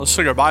Let's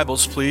take our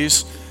Bibles,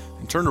 please,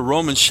 and turn to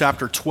Romans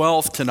chapter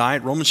 12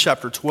 tonight. Romans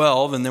chapter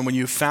 12, and then when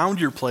you found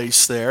your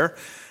place there,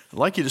 I'd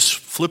like you to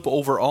flip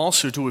over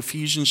also to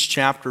Ephesians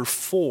chapter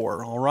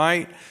 4, all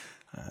right?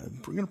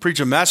 We're going to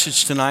preach a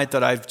message tonight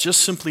that I've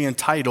just simply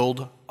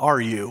entitled, Are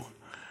You?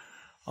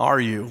 Are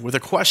You? With a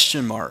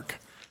question mark.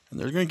 And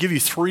they're going to give you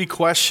three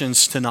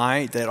questions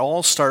tonight that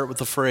all start with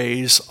the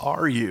phrase,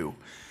 Are You?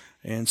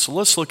 And so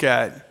let's look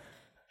at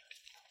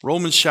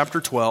Romans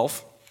chapter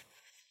 12.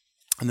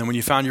 And then when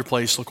you found your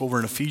place, look over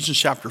in Ephesians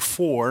chapter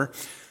 4.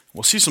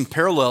 We'll see some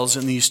parallels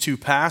in these two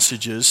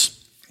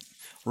passages.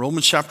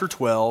 Romans chapter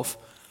 12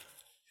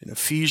 and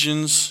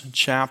Ephesians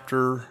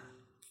chapter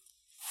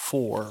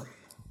 4.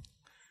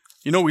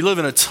 You know, we live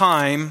in a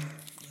time,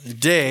 a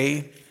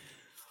day,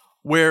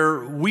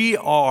 where we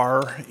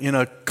are in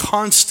a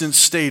constant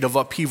state of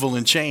upheaval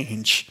and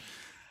change.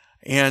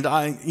 And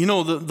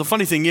the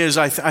funny thing is,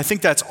 I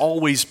think that's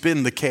always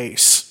been the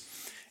case.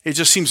 It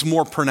just seems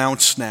more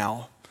pronounced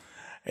now.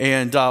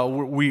 And how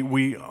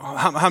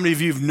many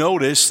of you have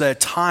noticed that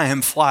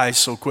time flies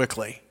so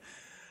quickly?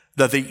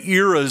 That the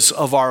eras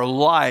of our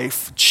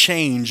life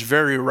change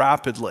very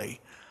rapidly.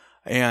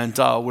 And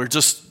we're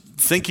just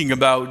thinking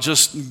about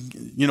just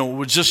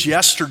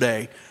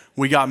yesterday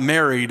we got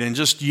married, and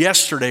just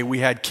yesterday we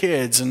had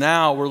kids, and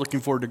now we're looking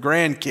forward to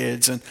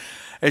grandkids. And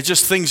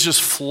things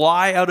just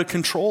fly out of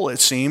control, it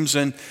seems.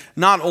 And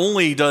not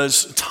only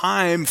does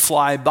time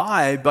fly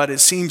by, but it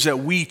seems that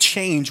we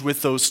change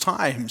with those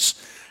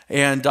times.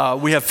 And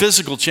we have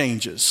physical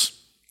changes,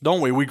 don't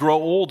we? We grow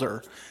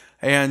older.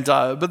 And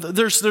but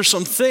there's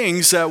some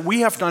things that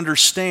we have to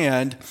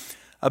understand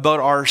about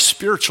our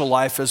spiritual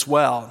life as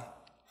well.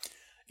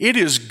 It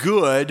is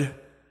good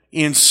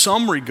in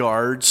some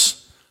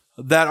regards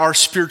that our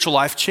spiritual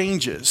life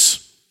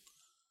changes.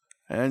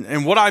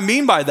 And what I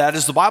mean by that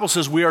is the Bible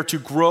says we are to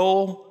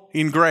grow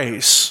in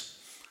grace.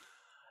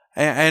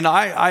 And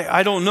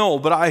I don't know,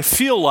 but I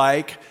feel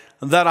like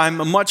that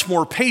I'm much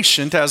more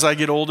patient as I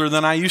get older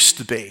than I used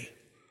to be.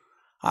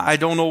 I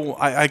don't know,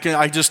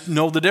 I just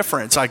know the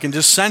difference. I can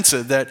just sense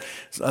it, that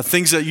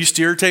things that used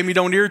to irritate me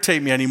don't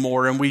irritate me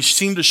anymore, and we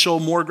seem to show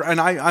more,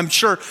 and I'm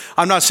sure,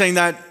 I'm not saying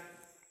that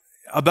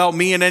about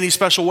me in any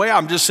special way,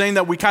 I'm just saying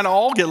that we kind of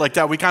all get like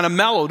that. We kind of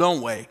mellow,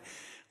 don't we?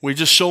 We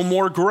just show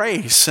more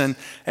grace, and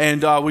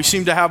we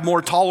seem to have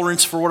more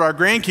tolerance for what our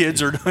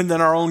grandkids are doing than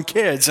our own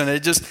kids, and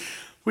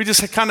we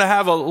just kind of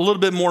have a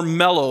little bit more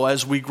mellow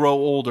as we grow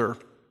older.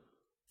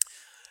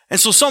 And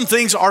so some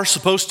things are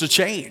supposed to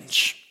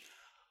change.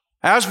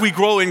 As we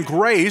grow in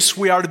grace,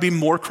 we are to be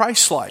more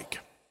Christ-like.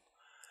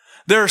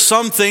 There are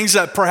some things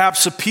that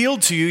perhaps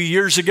appealed to you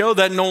years ago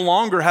that no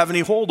longer have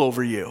any hold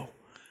over you.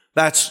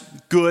 That's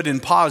good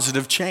and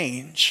positive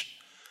change.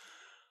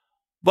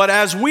 But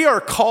as we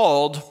are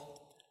called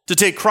to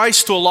take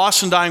Christ to a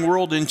lost and dying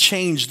world and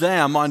change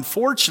them,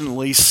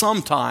 unfortunately,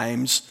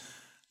 sometimes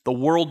the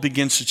world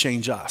begins to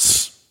change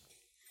us.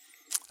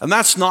 And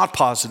that's not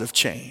positive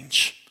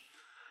change.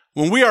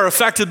 When we are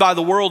affected by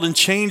the world and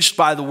changed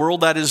by the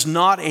world, that is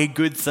not a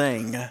good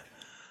thing.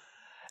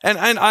 And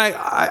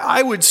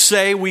I would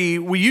say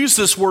we use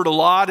this word a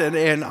lot,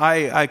 and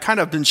I kind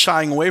of been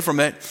shying away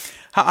from it.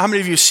 How many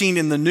of you have seen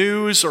in the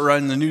news or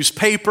in the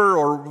newspaper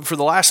or for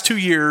the last 2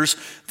 years,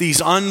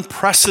 these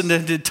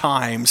unprecedented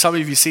times? How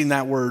many of you have seen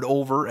that word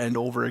over and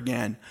over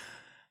again?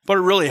 But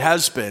it really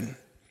has been.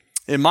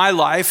 In my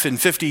life, in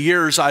 50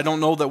 years, I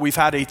don't know that we've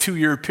had a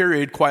 2-year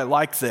period quite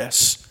like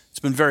this. It's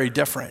been very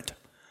different.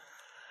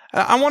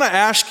 I want to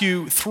ask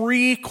you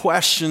 3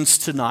 questions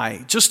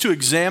tonight, just to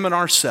examine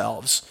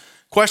ourselves.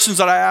 Questions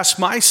that I ask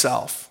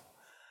myself.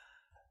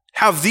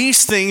 Have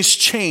these things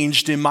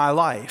changed in my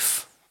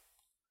life?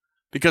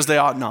 Because they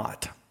ought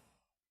not.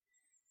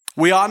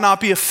 We ought not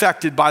be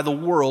affected by the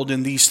world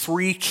in these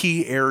 3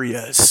 key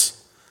areas.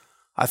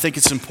 I think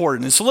it's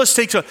important. And so let's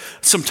take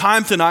some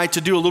time tonight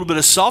to do a little bit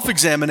of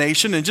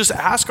self-examination and just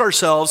ask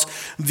ourselves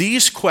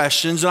these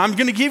questions. And I'm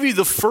going to give you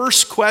the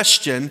first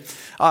question,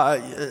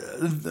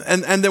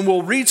 and then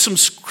we'll read some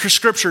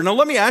scripture. Now,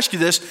 let me ask you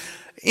this.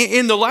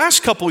 In the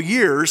last couple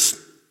years,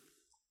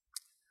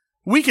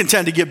 we can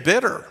tend to get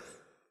bitter.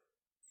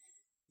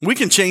 We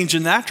can change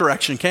in that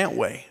direction, can't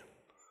we?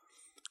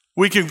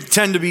 We can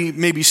tend to be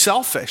maybe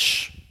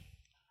selfish.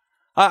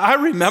 I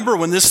remember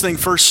when this thing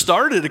first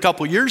started a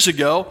couple years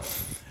ago.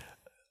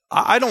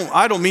 I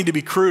don't mean to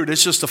be crude.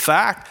 It's just a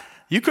fact.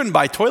 You couldn't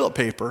buy toilet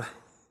paper,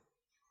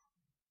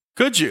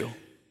 could you?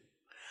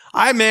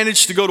 I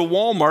managed to go to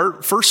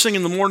Walmart first thing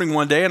in the morning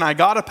one day, and I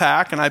got a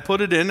pack, and I put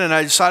it in, and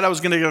I decided I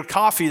was going to get a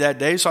coffee that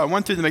day. So I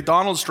went through the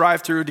McDonald's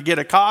drive-thru to get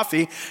a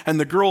coffee, and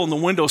the girl in the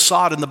window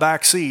saw it in the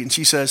back seat, and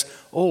she says,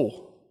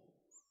 "Oh,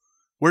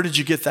 where did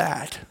you get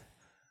that?"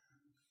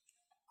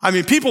 I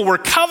mean, people were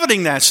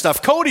coveting that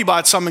stuff. Cody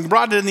bought something,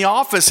 brought it in the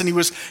office, and he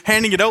was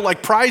handing it out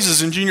like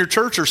prizes in junior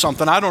church or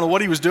something. I don't know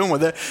what he was doing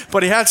with it,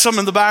 but he had some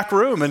in the back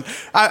room. And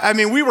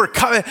we were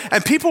coveting,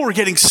 and people were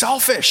getting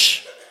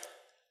selfish.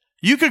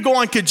 You could go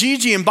on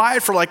Kijiji and buy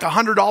it for like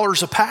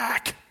 $100 a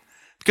pack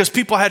because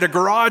people had a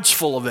garage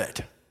full of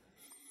it.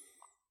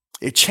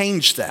 It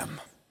changed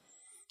them.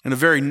 in a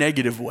very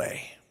negative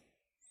way.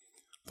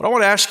 But I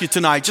want to ask you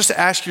tonight, just to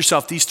ask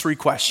yourself these 3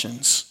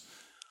 questions.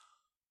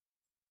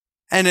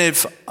 And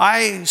if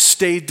I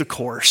stayed the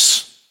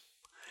course,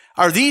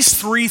 are these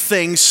 3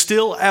 things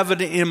still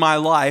evident in my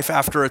life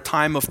after a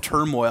time of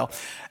turmoil?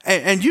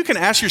 And you can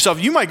ask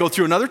yourself, you might go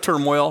through another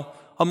turmoil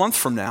a month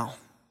from now.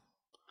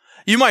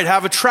 You might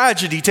have a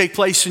tragedy take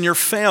place in your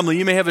family.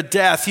 You may have a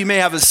death. You may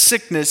have a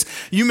sickness.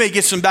 You may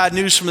get some bad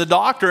news from the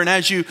doctor. And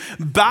as you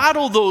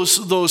battle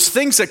those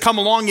things that come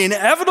along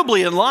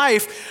inevitably in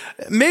life,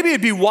 maybe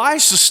it'd be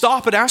wise to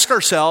stop and ask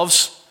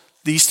ourselves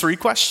these 3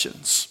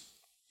 questions.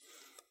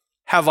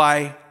 Have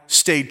I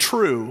stayed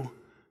true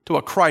to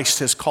what Christ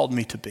has called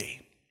me to be?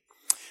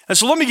 And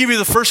so let me give you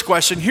the first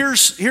question.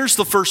 Here's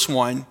the first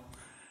one.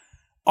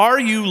 Are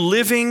you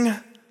living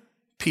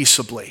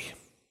peaceably?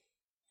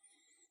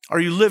 Are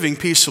you living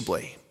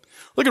peaceably?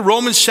 Look at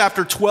Romans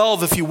chapter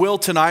 12, if you will,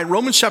 tonight.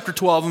 Romans chapter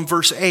 12 and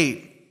verse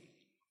 8.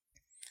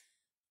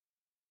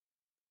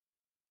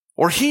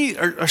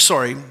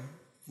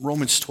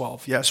 Romans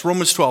 12. Yes,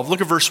 Romans 12.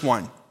 Look at verse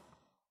 1.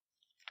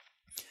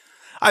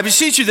 I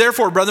beseech you,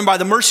 therefore, brethren, by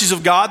the mercies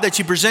of God, that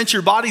you present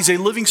your bodies a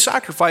living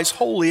sacrifice,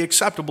 holy,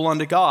 acceptable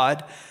unto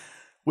God,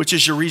 which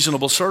is your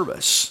reasonable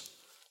service.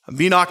 And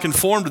be not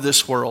conformed to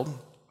this world,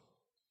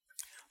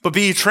 but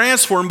be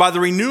transformed by the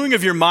renewing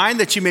of your mind,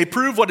 that you may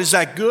prove what is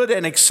that good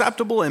and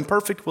acceptable and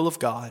perfect will of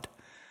God.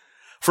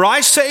 For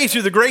I say,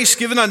 through the grace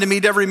given unto me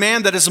to every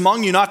man that is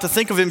among you, not to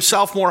think of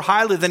himself more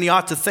highly than he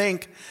ought to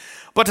think,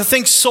 but to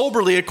think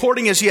soberly,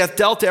 according as he hath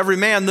dealt to every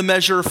man the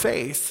measure of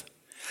faith.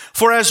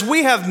 For as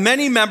we have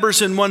many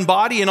members in one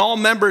body, and all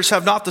members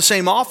have not the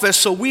same office,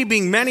 so we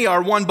being many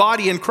are one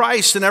body in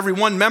Christ, and every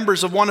one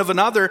members of one of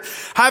another,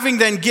 having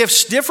then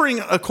gifts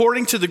differing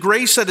according to the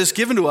grace that is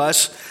given to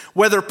us,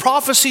 whether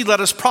prophecy,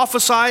 let us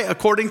prophesy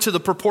according to the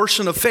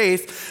proportion of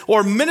faith,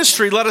 or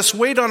ministry, let us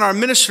wait on our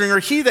ministering, or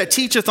he that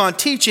teacheth on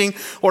teaching,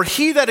 or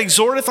he that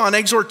exhorteth on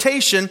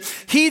exhortation,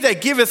 he that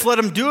giveth, let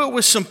him do it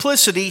with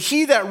simplicity,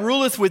 he that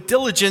ruleth with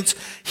diligence,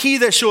 he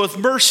that showeth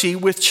mercy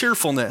with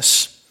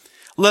cheerfulness.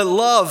 Let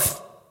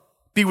love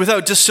be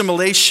without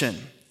dissimulation.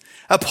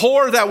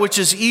 Abhor that which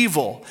is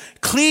evil.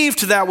 Cleave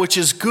to that which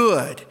is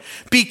good.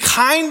 Be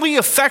kindly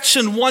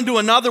affectioned one to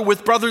another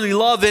with brotherly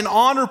love, in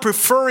honor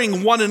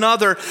preferring one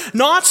another.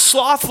 Not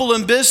slothful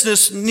in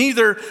business,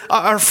 neither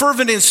are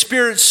fervent in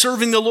spirit,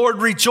 serving the Lord.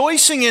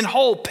 Rejoicing in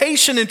hope,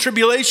 patient in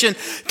tribulation,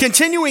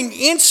 continuing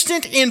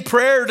instant in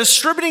prayer,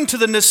 distributing to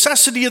the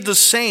necessity of the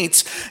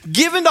saints,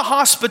 given to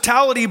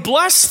hospitality.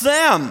 Bless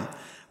them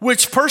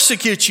which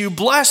persecute you,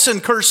 bless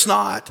and curse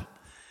not.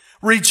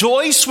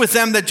 Rejoice with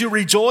them that do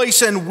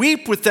rejoice, and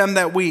weep with them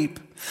that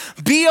weep.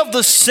 Be of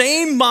the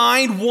same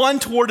mind one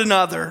toward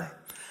another.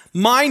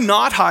 Mind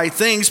not high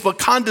things, but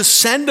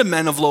condescend to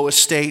men of low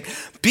estate.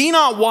 Be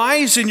not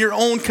wise in your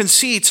own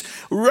conceits.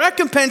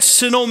 Recompense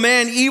to no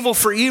man evil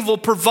for evil.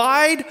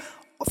 Provide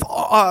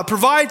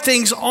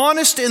things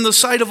honest in the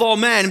sight of all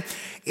men.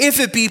 If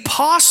it be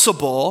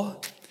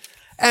possible,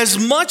 as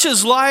much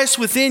as lies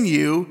within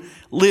you,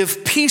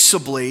 live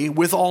peaceably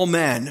with all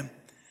men.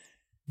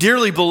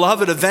 Dearly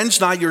beloved,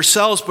 avenge not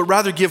yourselves, but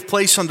rather give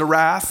place unto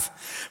wrath.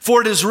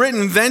 For it is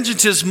written,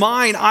 vengeance is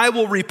mine, I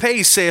will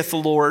repay, saith the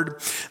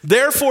Lord.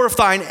 Therefore, if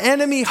thine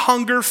enemy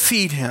hunger,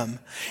 feed him.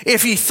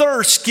 If he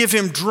thirst, give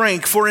him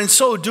drink. For in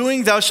so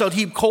doing, thou shalt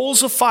heap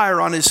coals of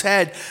fire on his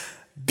head.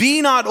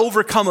 Be not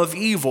overcome of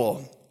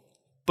evil,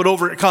 but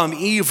overcome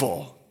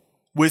evil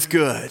with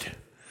good.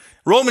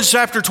 Romans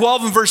chapter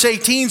 12 and verse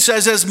 18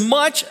 says,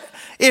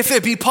 if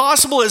it be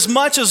possible, as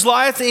much as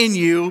lieth in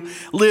you,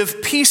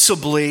 live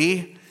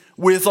peaceably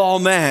with all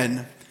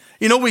men.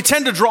 You know, we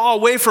tend to draw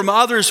away from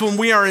others when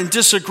we are in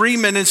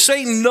disagreement, and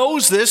Satan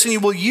knows this, and he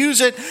will use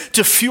it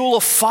to fuel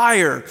a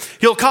fire.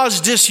 He'll cause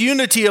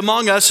disunity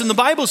among us, and the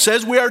Bible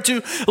says we are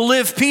to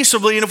live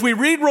peaceably. And if we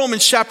read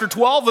Romans chapter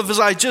 12, as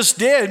I just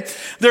did,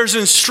 there's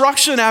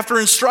instruction after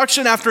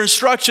instruction after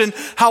instruction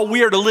how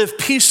we are to live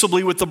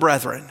peaceably with the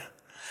brethren.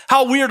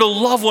 How we are to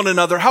love one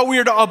another, how we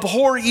are to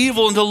abhor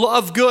evil and to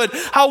love good,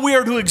 how we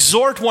are to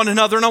exhort one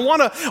another. And I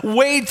want to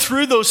wade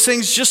through those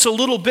things just a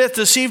little bit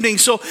this evening.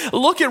 So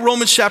look at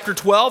Romans chapter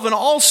 12 and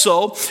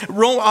also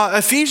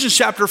Ephesians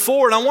chapter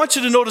 4. And I want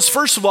you to notice,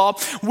 first of all,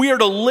 we are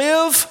to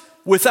live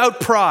without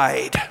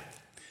pride.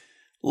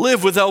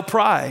 Live without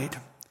pride.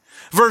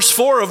 Verse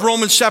 4 of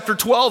Romans chapter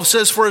 12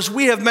 says, for as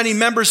we have many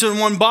members in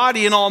one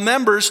body, and all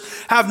members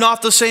have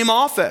not the same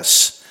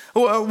office.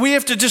 We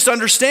have to just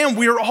understand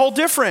we are all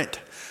different.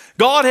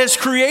 God has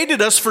created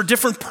us for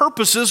different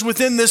purposes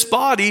within this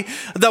body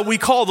that we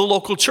call the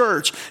local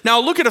church.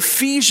 Now look at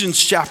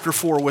Ephesians chapter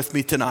 4 with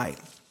me tonight.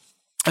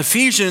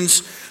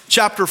 Ephesians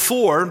chapter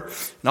 4,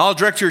 and I'll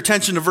direct your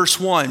attention to verse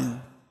 1.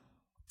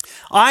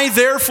 I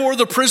therefore,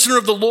 the prisoner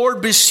of the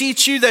Lord,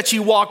 beseech you that ye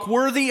walk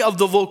worthy of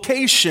the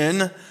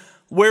vocation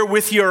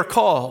wherewith ye are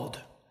called,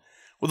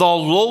 with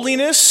all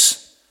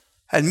lowliness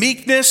and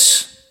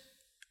meekness,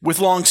 with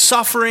long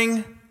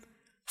suffering,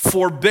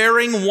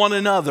 forbearing one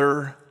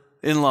another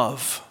in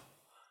love.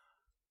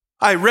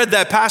 I read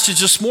that passage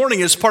this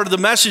morning as part of the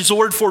message. The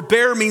word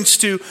forbear means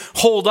to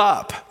hold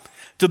up,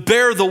 to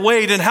bear the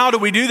weight. And how do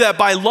we do that?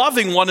 By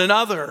loving one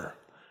another.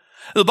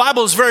 The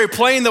Bible is very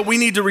plain that we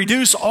need to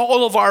reduce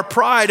all of our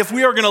pride. If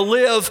we are going to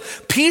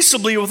live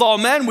peaceably with all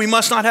men, we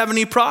must not have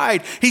any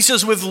pride. He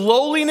says, with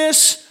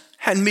lowliness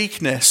and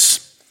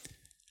meekness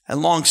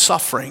and long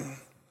suffering,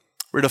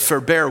 we're to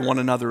forbear one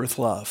another with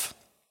love.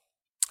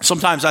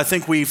 Sometimes I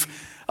think we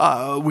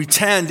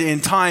tend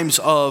in times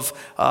of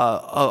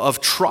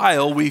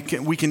trial, we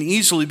can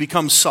easily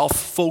become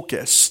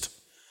self-focused.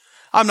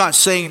 I'm not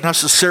saying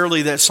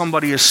necessarily that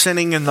somebody is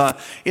sinning in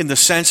the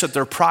sense that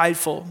they're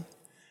prideful.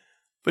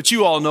 But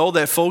you all know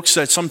that, folks,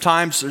 that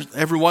sometimes,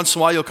 every once in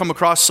a while, you'll come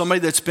across somebody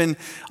that's been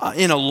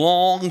in a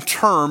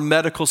long-term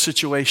medical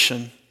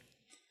situation.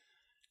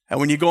 And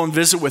when you go and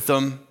visit with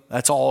them,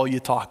 that's all you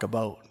talk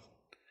about,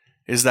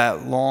 is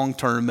that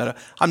long-term medical.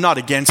 I'm not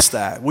against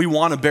that. We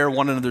want to bear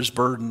one another's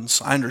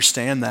burdens. I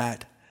understand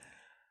that.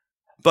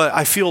 But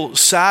I feel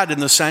sad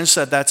in the sense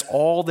that that's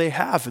all they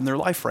have in their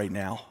life right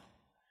now.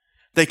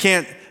 They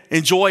can't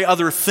enjoy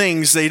other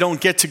things. They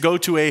don't get to go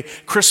to a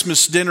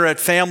Christmas dinner at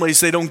families.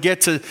 They don't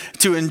get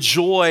to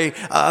enjoy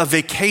a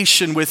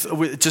vacation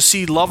to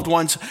see loved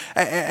ones.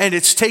 And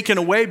it's taken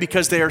away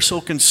because they are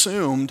so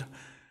consumed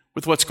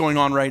with what's going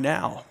on right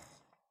now.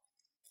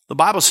 The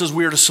Bible says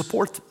we are to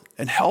support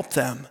and help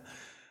them.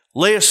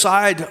 Lay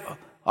aside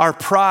our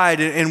pride,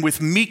 and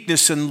with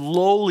meekness and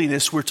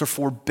lowliness, we're to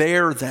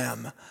forbear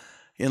them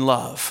in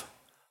love.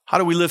 How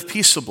do we live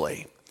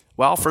peaceably?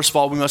 Well, first of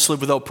all, we must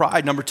live without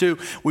pride. Number two,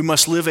 we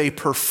must live a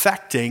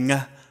perfecting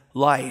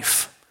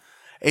life.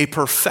 A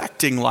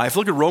perfecting life.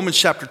 Look at Romans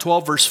chapter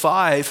 12, verse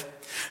 5.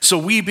 So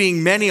we,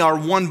 being many, are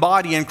one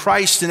body in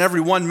Christ, and every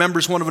one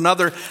members one of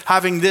another,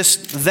 having this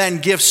then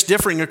gifts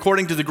differing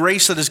according to the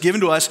grace that is given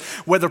to us.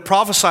 Whether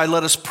prophesy,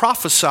 let us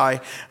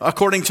prophesy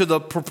according to the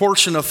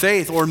proportion of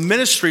faith. Or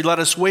ministry, let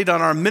us wait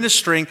on our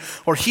ministering.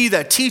 Or he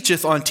that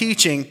teacheth on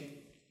teaching.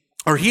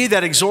 Or he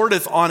that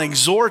exhorteth on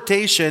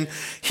exhortation,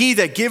 he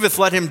that giveth,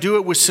 let him do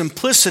it with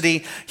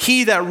simplicity.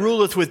 He that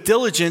ruleth with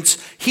diligence,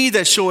 he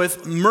that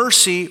showeth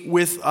mercy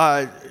with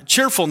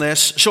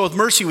cheerfulness, showeth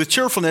mercy with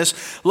cheerfulness.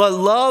 Let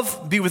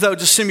love be without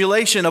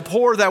dissimulation.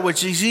 Abhor that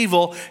which is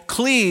evil.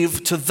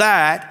 Cleave to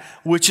that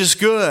which is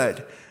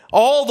good.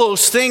 All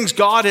those things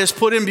God has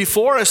put in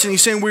before us, and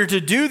he's saying we're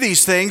to do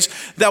these things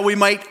that we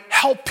might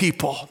help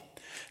people,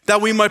 that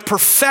we might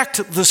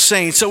perfect the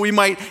saints, that we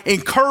might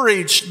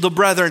encourage the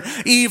brethren.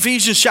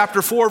 Ephesians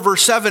chapter 4,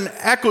 verse 7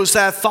 echoes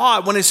that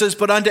thought when it says,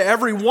 but unto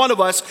every one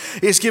of us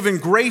is given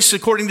grace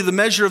according to the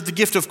measure of the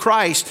gift of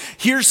Christ.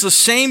 Here's the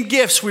same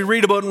gifts we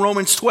read about in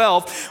Romans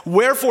 12.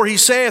 Wherefore he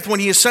saith, when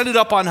he ascended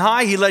up on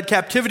high, he led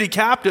captivity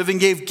captive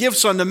and gave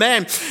gifts unto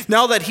men.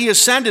 Now that he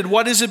ascended,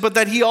 what is it but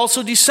that he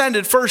also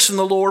descended first in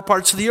the lower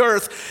parts of the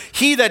earth?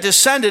 He that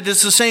descended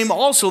is the same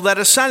also that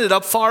ascended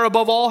up far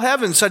above all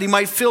heavens, that he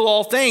might fill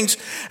all things.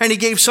 And he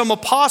gave some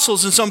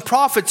apostles and some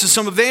prophets and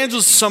some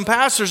evangelists and some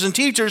pastors and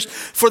teachers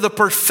for the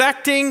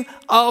perfecting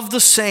of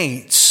the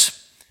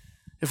saints.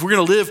 If we're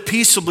going to live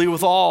peaceably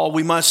with all,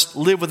 we must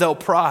live without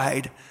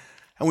pride,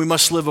 and we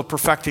must live a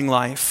perfecting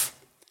life.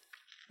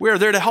 We are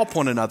there to help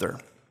one another.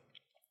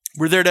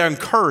 We're there to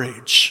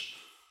encourage.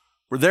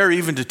 We're there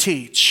even to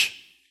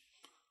teach.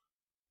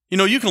 You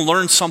know, you can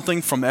learn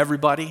something from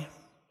everybody.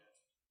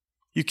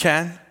 You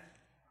can.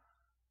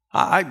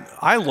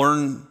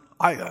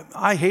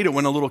 I hate it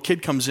when a little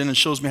kid comes in and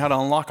shows me how to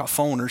unlock a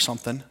phone or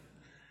something.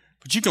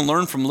 But you can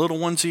learn from little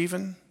ones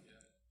even.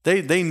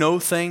 They know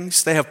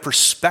things. They have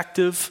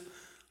perspective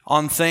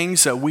on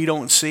things that we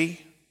don't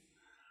see.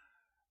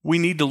 We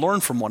need to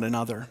learn from one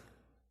another.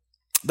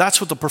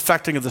 That's what the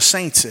perfecting of the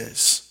saints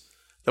is.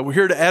 That we're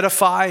here to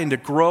edify and to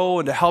grow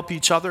and to help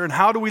each other. And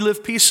how do we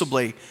live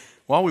peaceably?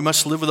 Well, we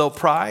must live without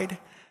pride.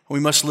 We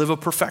must live a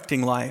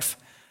perfecting life.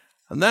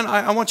 And then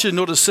I want you to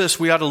notice this.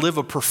 We ought to live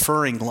a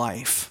preferring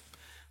life.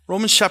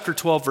 Romans chapter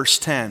 12, verse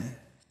 10.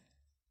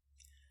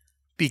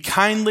 Be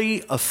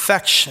kindly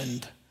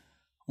affectioned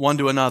one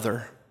to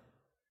another,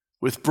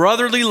 with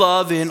brotherly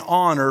love in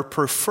honor,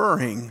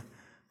 preferring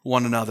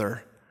one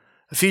another.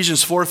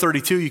 Ephesians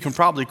 4:32, you can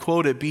probably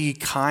quote it, be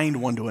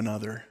kind one to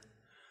another,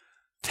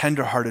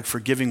 tenderhearted,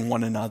 forgiving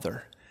one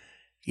another,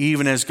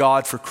 even as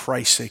God for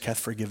Christ's sake hath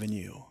forgiven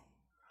you.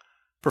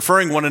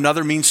 Preferring one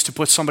another means to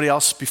put somebody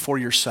else before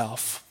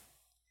yourself.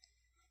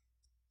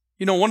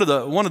 You know, one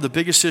of the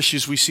biggest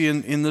issues we see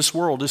in this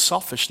world is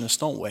selfishness,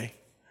 don't we?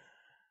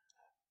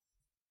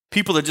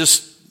 People that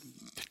just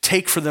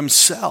take for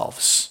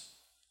themselves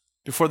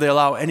before they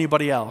allow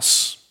anybody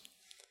else.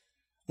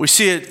 We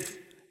see it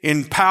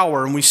in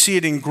power, and we see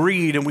it in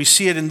greed, and we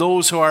see it in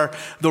those who are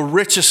the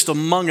richest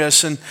among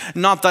us. And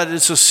not that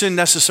it's a sin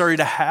necessary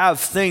to have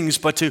things,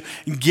 but to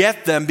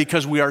get them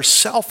because we are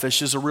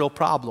selfish is a real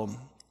problem.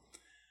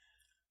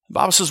 The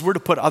Bible says we're to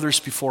put others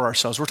before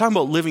ourselves. We're talking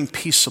about living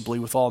peaceably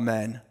with all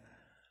men.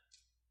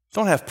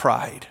 Don't have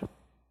pride.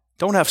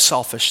 Don't have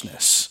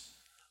selfishness.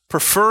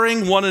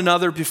 Preferring one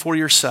another before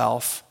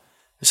yourself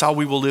is how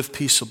we will live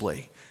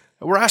peaceably.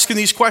 We're asking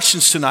these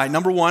questions tonight.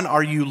 Number one,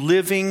 are you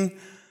living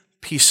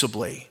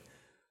peaceably.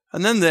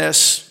 And then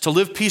this, to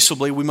live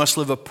peaceably, we must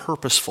live a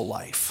purposeful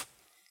life.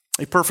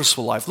 A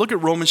purposeful life. Look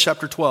at Romans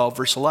chapter 12,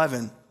 verse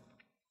 11.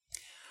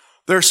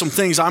 There are some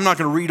things, I'm not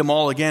going to read them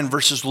all again,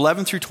 verses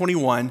 11 through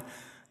 21.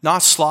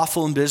 Not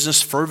slothful in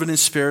business, fervent in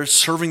spirit,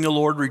 serving the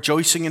Lord,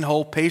 rejoicing in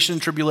hope, patient in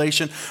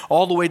tribulation,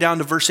 all the way down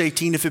to verse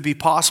 18. If it be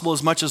possible,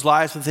 as much as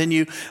lieth within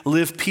you,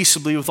 live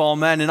peaceably with all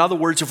men. In other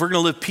words, if we're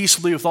going to live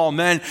peaceably with all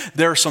men,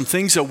 there are some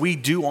things that we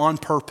do on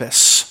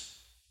purpose.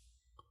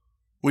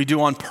 We do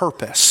on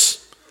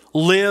purpose.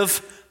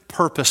 Live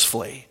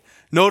purposefully.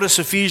 Notice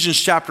Ephesians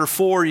chapter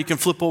 4, you can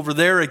flip over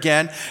there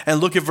again and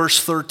look at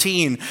verse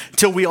 13.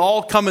 Till we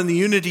all come in the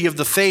unity of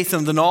the faith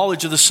and the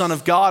knowledge of the Son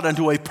of God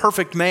unto a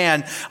perfect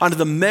man, unto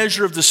the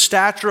measure of the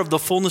stature of the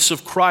fullness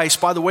of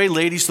Christ. By the way,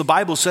 ladies, the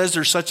Bible says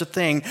there's such a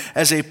thing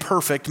as a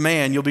perfect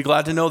man. You'll be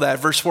glad to know that.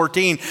 Verse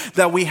 14,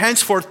 that we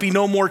henceforth be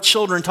no more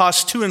children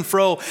tossed to and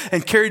fro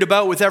and carried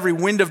about with every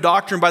wind of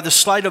doctrine by the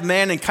sleight of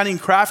man and cunning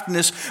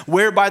craftiness,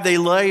 whereby they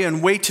lay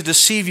in wait to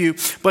deceive you,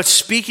 but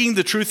speaking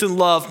the truth in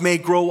love may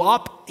grow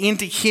up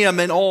into him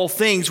in all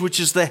things, which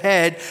is the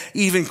head,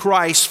 even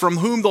Christ, from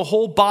whom the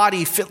whole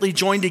body fitly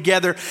joined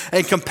together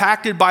and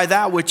compacted by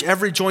that which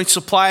every joint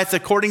supplieth,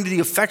 according to the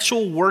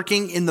effectual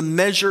working in the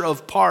measure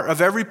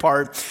of every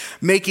part,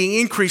 making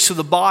increase of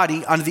the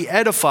body unto the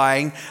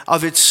edifying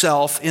of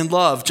itself in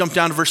love. Jump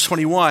down to verse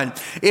 21.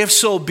 If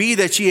so be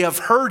that ye have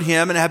heard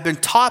him and have been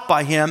taught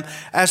by him,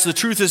 as the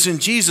truth is in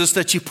Jesus,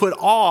 that ye put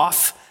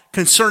off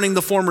concerning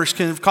the former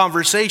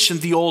conversation,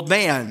 the old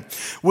man,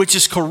 which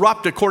is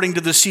corrupt according to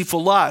the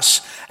deceitful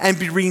lusts, and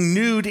be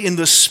renewed in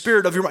the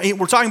spirit of your mind.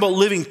 We're talking about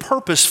living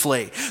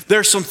purposefully.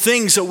 There's some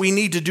things that we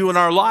need to do in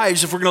our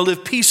lives if we're going to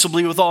live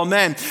peaceably with all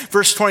men.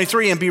 Verse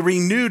 23, and be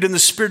renewed in the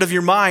spirit of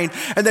your mind,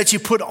 and that you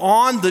put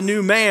on the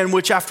new man,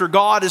 which after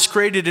God is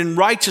created in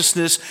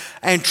righteousness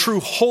and true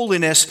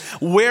holiness,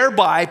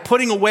 whereby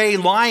putting away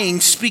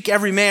lying, speak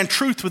every man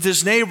truth with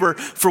his neighbor,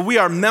 for we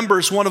are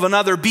members one of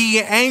another. Be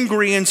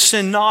angry and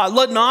sin not.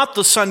 Let not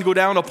the sun go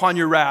down upon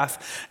your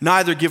wrath,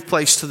 neither give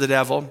place to the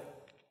devil.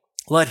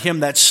 Let him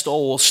that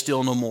stole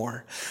steal no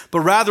more, but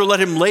rather let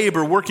him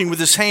labor, working with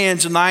his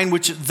hands in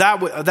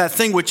that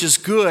thing which is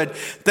good,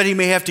 that he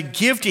may have to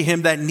give to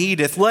him that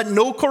needeth. Let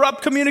no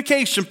corrupt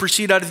communication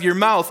proceed out of your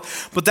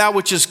mouth, but that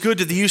which is good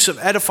to the use of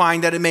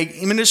edifying, that it may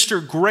minister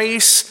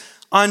grace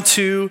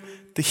unto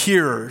the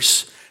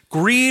hearers.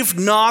 Grieve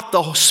not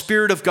the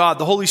Spirit of God,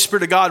 the Holy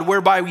Spirit of God,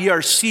 whereby we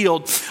are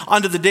sealed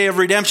unto the day of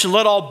redemption.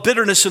 Let all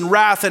bitterness and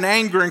wrath and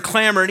anger and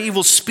clamor and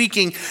evil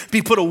speaking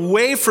be put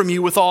away from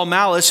you with all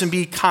malice, and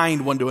be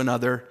kind one to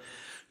another,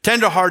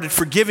 tenderhearted,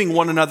 forgiving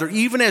one another,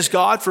 even as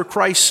God for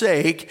Christ's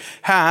sake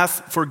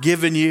hath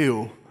forgiven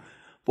you.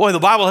 Boy, the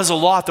Bible has a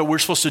lot that we're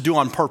supposed to do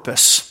on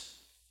purpose.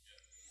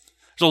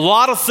 There's a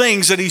lot of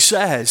things that he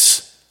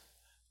says.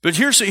 But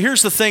here's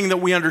the thing that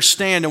we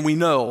understand and we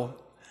know.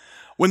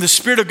 When the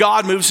Spirit of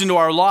God moves into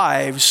our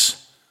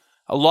lives,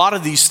 a lot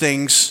of these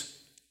things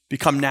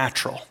become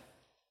natural.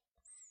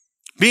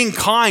 Being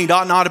kind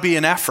ought not to be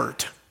an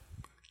effort.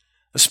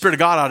 The Spirit of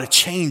God ought to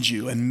change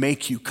you and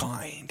make you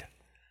kind.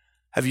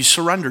 Have you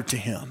surrendered to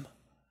him?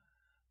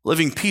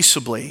 Living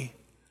peaceably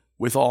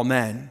with all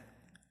men.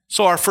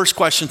 So our first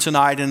question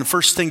tonight, and the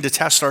first thing to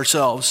test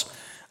ourselves,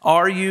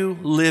 are you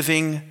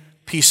living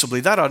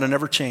peaceably? That ought to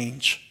never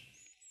change.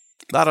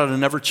 That ought to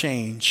never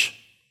change.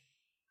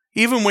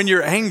 Even when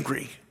you're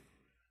angry,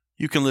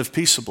 you can live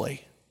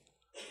peaceably.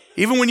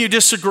 Even when you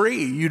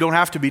disagree, you don't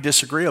have to be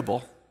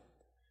disagreeable.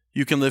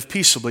 You can live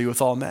peaceably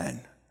with all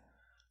men.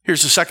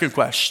 Here's the second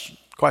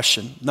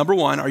question. Number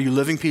one, are you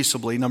living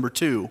peaceably? Number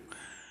two,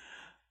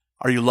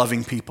 are you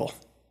loving people?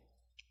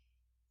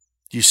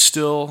 Do you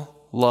still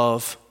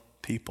love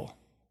people?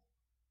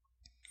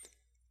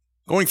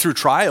 Going through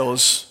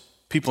trials,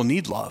 people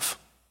need love,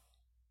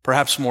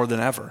 perhaps more than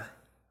ever.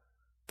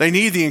 They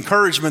need the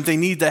encouragement. They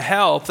need the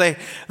help. They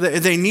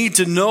need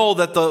to know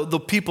that the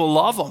people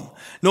love them.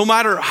 No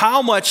matter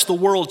how much the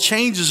world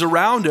changes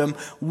around them,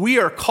 we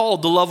are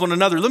called to love one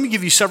another. Let me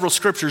give you several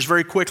scriptures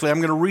very quickly. I'm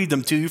going to read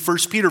them to you.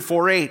 1 Peter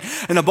 4:8.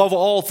 And above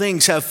all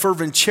things, have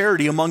fervent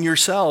charity among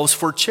yourselves,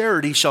 for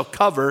charity shall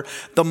cover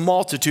the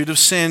multitude of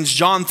sins.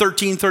 John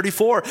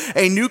 13:34.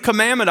 A new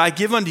commandment I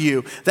give unto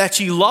you, that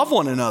ye love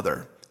one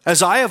another,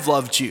 as I have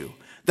loved you,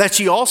 that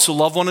ye also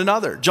love one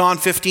another. John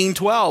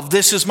 15:12.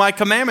 This is my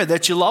commandment,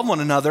 that ye love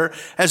one another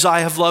as I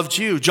have loved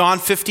you. John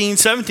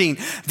 15:17.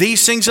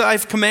 These things I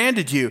have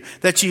commanded you,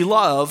 that ye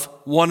love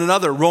one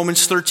another.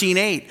 Romans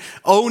 13:8.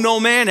 Owe no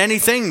man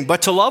anything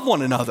but to love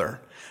one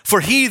another. For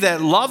he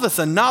that loveth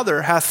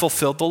another hath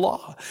fulfilled the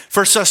law.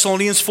 1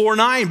 Thessalonians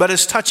 4:9. But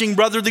as touching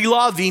brotherly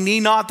love, ye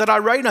need not that I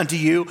write unto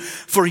you,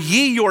 for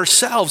ye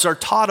yourselves are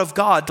taught of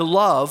God to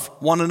love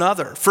one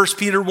another. 1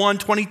 Peter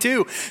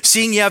 1:22.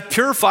 Seeing ye have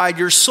purified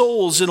your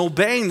souls in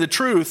obeying the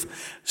truth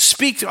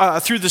speak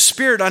through the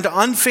Spirit unto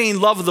unfeigned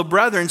love of the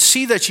brethren,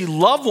 see that ye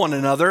love one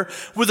another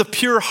with a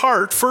pure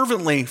heart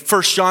fervently.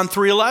 1 John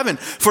 3:11.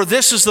 For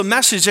this is the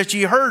message that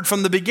ye heard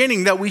from the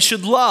beginning, that we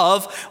should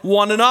love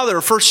one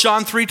another. 1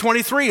 John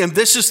 3:23. And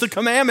this is the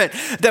commandment,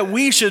 that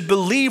we should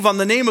believe on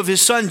the name of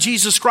his Son,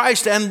 Jesus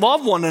Christ, and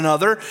love one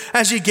another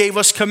as he gave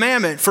us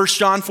commandment. 1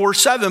 John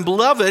 4:7.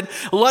 Beloved,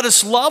 let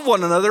us love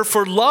one another,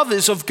 for love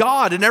is of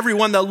God, and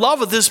everyone that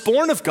loveth is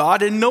born of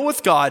God and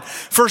knoweth God.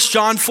 1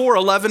 John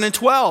 4:11 and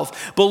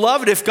 12.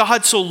 Beloved, if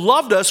God so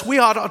loved us, we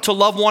ought to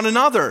love one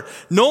another.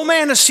 No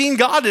man has seen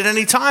God at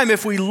any time.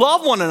 If we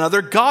love one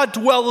another, God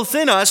dwelleth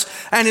in us,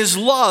 and his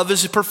love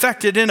is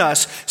perfected in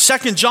us.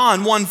 2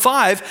 John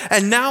 1:5.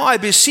 And now I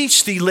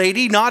beseech thee,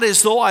 lady, not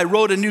as though I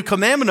wrote a new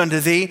commandment unto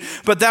thee,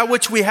 but that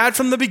which we had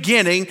from the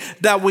beginning,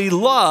 that we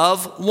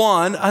love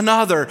one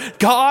another.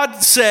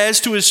 God says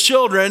to his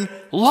children,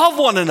 love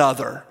one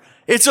another.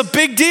 It's a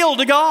big deal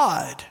to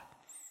God.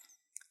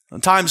 When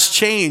times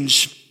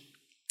change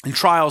and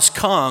trials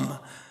come,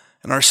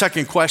 and our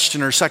second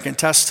question, our second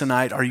test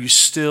tonight, are you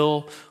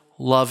still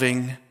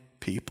loving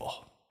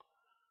people?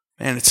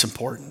 Man, it's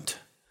important.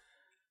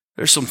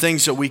 There's some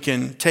things that we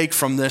can take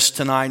from this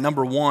tonight.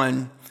 Number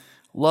one,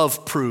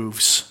 love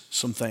proves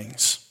some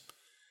things.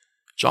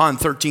 John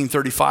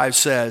 13:35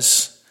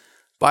 says,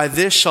 by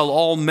this shall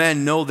all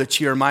men know that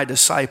ye are my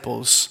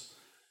disciples,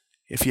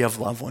 if ye have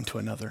love one to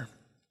another.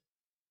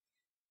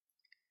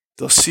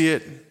 They'll see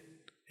it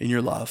in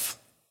your love.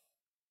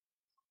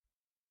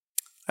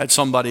 I had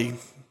somebody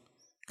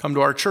come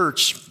to our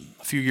church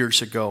a few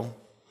years ago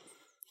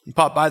and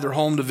popped by their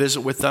home to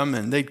visit with them,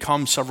 and they'd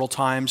come several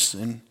times,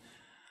 and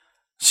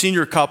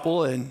senior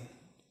couple, and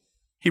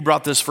he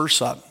brought this verse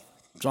up,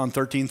 John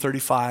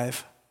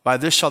 13:35. By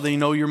this shall they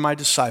know you're my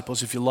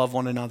disciples, if you love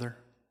one another.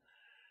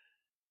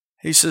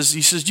 He says,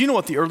 do you know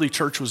what the early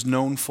church was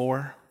known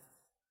for?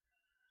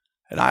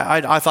 And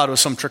I thought it was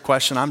some trick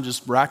question. I'm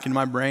just racking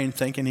my brain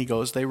thinking. He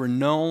goes, they were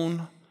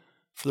known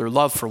for their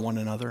love for one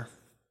another.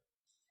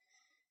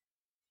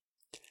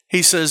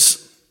 He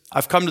says,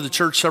 I've come to the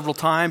church several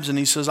times, and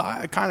he says,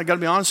 I kind of got to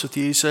be honest with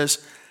you. He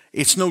says,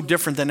 it's no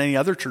different than any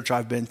other church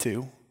I've been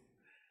to.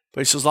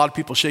 But he says, a lot of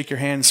people shake your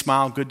hand and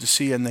smile, good to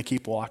see you, and they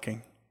keep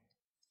walking.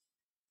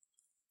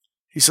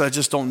 He said, I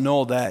just don't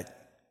know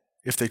that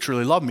if they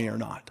truly love me or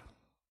not.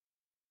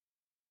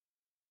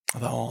 I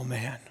thought, oh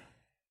man,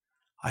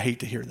 I hate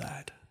to hear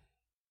that.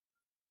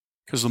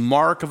 Because the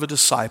mark of a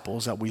disciple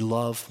is that we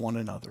love one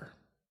another.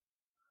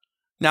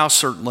 Now,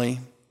 certainly,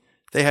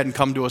 they hadn't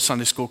come to a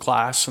Sunday school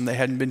class, and they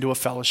hadn't been to a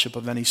fellowship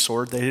of any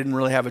sort. They didn't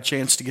really have a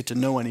chance to get to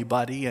know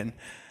anybody, and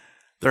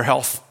their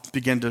health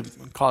began to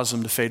cause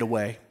them to fade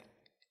away.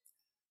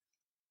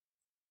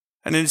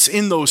 And it's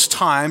in those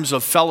times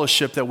of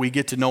fellowship that we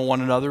get to know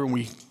one another, and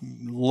we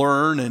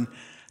learn. And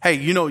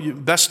hey,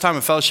 best time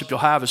of fellowship you'll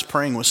have is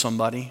praying with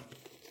somebody.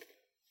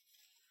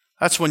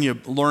 That's when you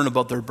learn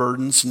about their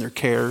burdens and their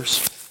cares,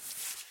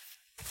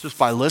 just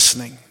by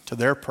listening to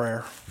their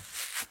prayer.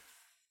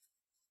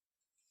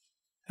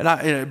 And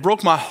it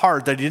broke my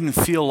heart that he didn't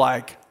feel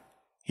like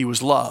he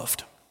was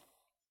loved.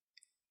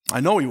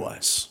 I know he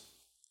was.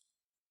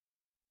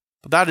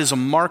 But that is a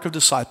mark of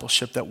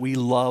discipleship, that we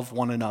love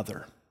one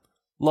another.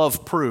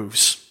 Love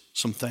proves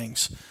some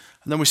things.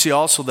 And then we see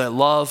also that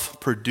love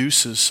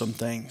produces some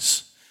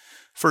things.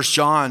 1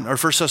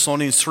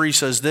 Thessalonians 3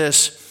 says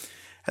this,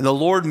 and the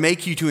Lord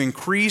make you to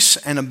increase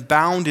and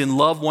abound in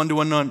love one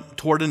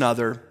toward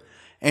another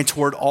and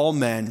toward all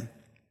men,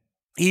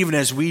 even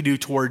as we do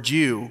toward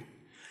you,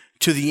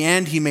 to the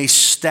end he may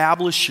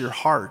establish your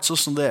hearts.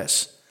 Listen to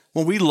this.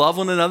 When we love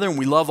one another and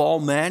we love all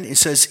men, it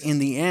says in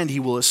the end he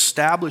will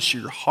establish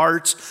your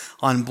hearts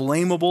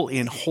unblameable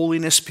in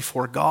holiness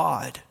before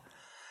God,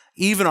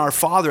 even our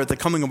Father at the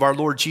coming of our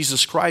Lord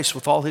Jesus Christ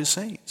with all his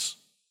saints.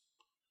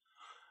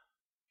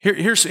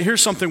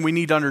 Here's something we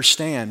need to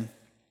understand.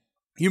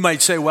 You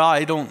might say, well,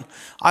 I don't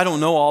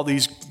know all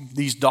these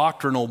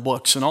doctrinal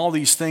books and all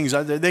these things.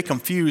 They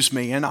confuse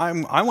me. And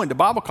I went to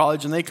Bible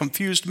college and they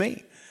confused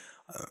me.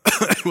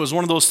 It was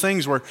one of those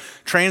things where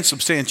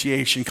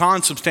transubstantiation,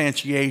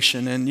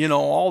 consubstantiation, and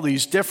all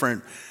these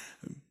different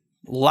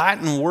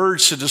Latin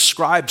words to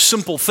describe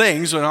simple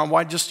things. And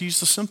why just use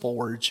the simple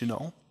words,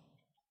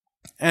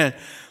 And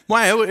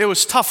it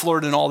was tough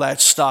learning all that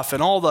stuff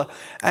and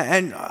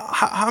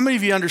how many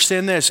of you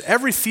understand this?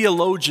 Every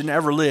theologian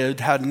ever lived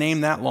had a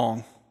name that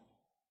long.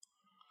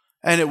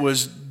 And it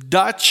was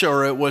Dutch,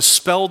 or it was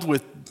spelled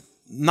with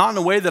not in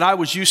a way that I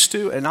was used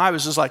to. And I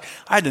was just like,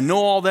 I had to know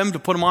all them to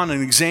put them on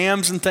in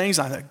exams and things.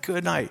 I thought,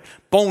 good night,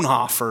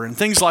 Bonhoeffer and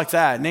things like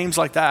that, names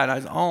like that. And I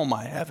thought, oh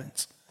my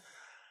heavens.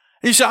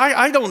 And you say,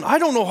 I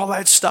don't know all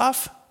that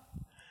stuff.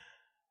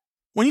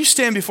 When you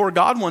stand before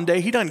God one day,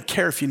 he doesn't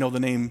care if you know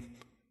the name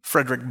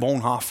Frederick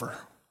Bonhoeffer.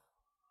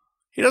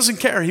 He doesn't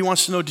care. He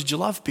wants to know, did you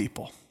love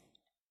people?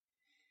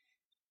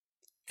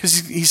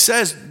 Because he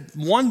says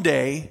one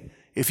day,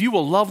 if you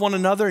will love one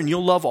another and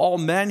you'll love all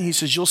men, he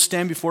says, you'll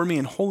stand before me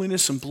in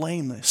holiness and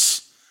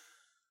blameless,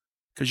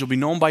 because you'll be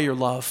known by your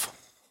love.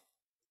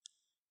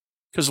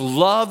 Because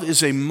love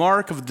is a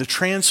mark of the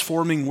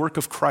transforming work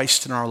of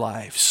Christ in our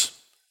lives.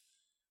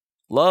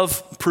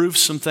 Love proves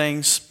some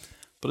things,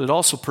 but it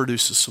also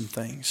produces some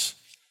things.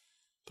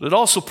 But it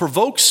also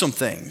provokes some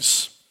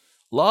things.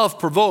 Love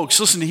provokes.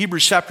 Listen to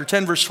Hebrews chapter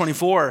 10, verse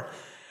 24.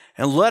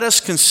 And let us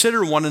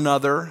consider one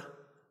another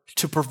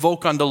to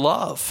provoke unto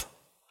love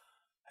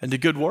and to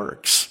good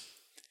works.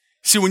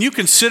 See, when you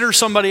consider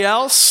somebody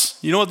else,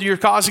 you know what you're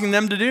causing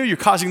them to do? You're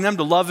causing them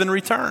to love in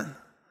return.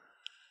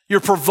 You're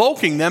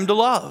provoking them to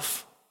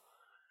love.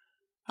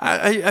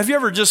 Have you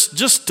ever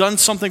just done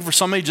something for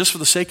somebody just for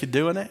the sake of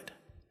doing it?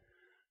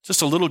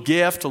 Just a little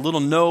gift, a little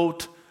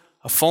note,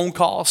 a phone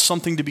call,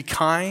 something to be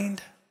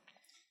kind?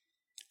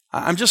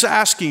 I'm just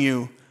asking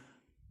you,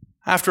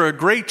 after a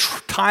great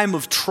time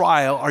of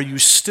trial, are you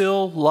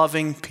still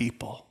loving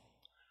people?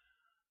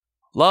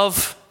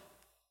 Love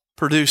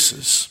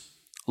produces,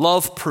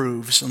 love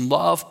proves, and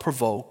love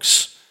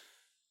provokes,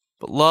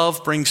 but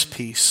love brings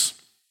peace.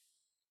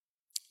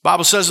 The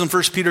Bible says in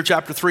 1 Peter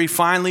chapter 3,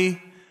 finally,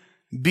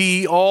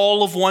 be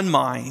all of one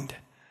mind,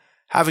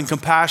 having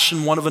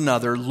compassion one of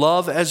another,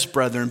 love as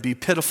brethren, be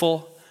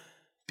pitiful,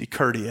 be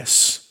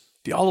courteous.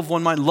 Be all of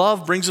one mind.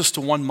 Love brings us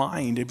to one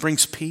mind. It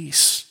brings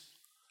peace.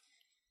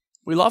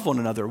 We love one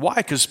another. Why?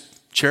 Because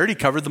charity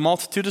covered the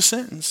multitude of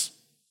sins.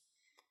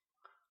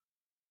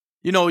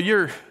 You know,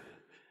 you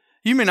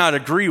may not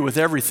agree with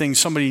everything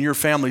somebody in your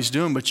family is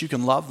doing, but you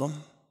can love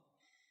them.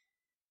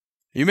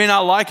 You may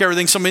not like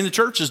everything somebody in the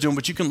church is doing,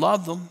 but you can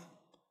love them.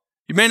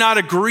 You may not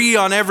agree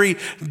on every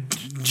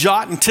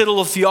jot and tittle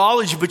of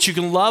theology, but you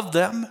can love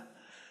them.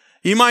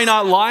 You might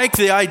not like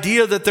the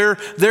idea that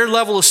their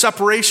level of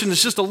separation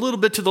is just a little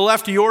bit to the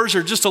left of yours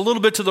or just a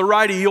little bit to the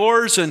right of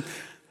yours. And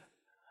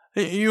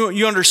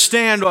you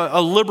understand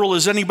a liberal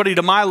is anybody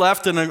to my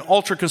left and an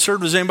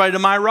ultra-conservative is anybody to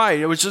my right.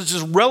 It was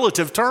just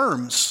relative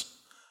terms.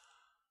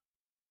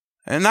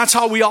 And that's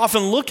how we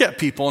often look at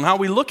people and how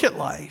we look at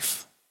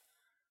life.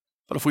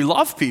 But if we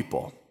love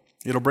people,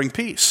 it'll bring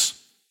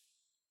peace.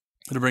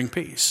 It'll bring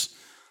peace.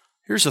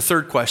 Here's the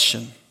third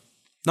question.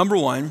 Number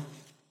one,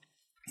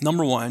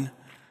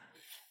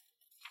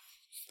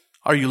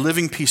 are you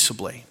living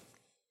peaceably?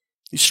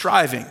 You're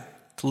striving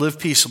to live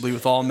peaceably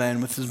with all men,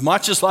 with as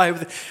much as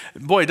life.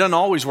 Boy, it doesn't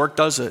always work,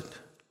 does it?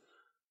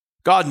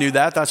 God knew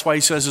that. That's why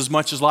he says, as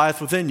much as lieth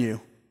within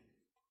you.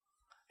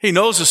 He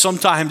knows that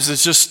sometimes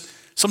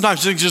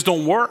things just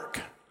don't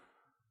work.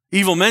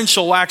 Evil men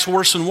shall wax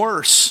worse and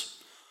worse.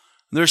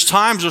 There's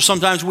times where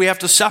sometimes we have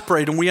to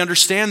separate, and we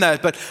understand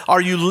that. But are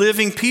you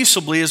living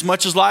peaceably as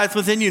much as lieth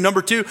within you?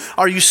 Number two,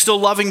 are you still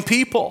loving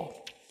people?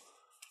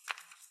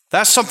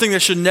 That's something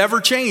that should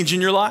never change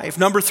in your life.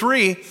 Number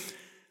three,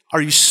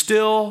 are you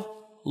still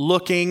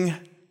looking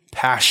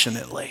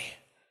passionately?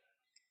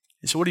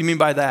 So what do you mean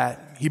by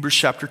that? Hebrews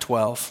chapter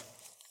 12.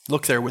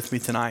 Look there with me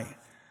tonight.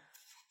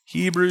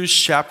 Hebrews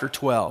chapter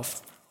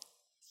 12.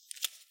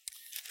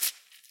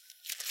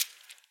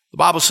 The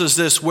Bible says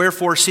this,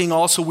 wherefore, seeing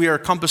also we are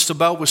compassed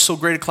about with so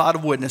great a cloud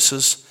of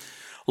witnesses,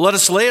 let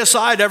us lay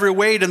aside every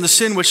weight and the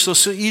sin which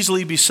so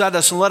easily beset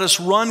us, and let us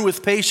run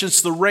with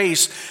patience the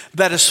race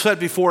that is set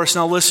before us.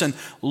 Now listen,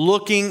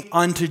 looking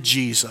unto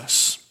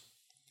Jesus,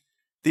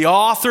 the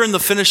author and the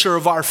finisher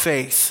of our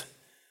faith,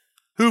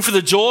 who for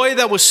the joy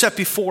that was set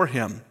before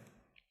him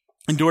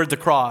endured the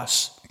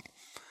cross,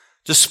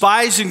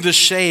 despising the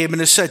shame,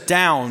 and is set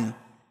down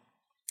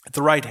at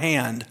the right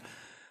hand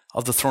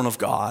of the throne of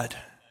God.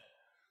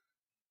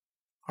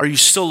 Are you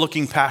still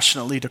looking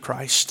passionately to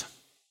Christ?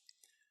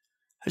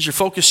 Has your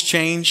focus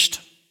changed?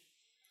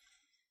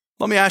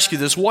 Let me ask you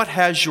this. What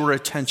has your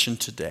attention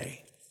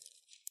today?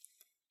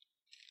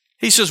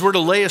 He says we're to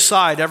lay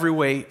aside every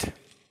weight.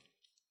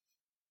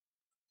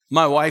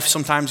 My wife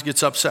sometimes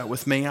gets upset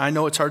with me. I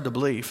know it's hard to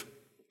believe.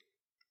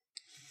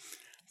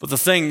 But the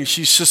thing,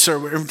 she sits there,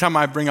 every time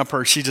I bring up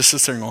her, she just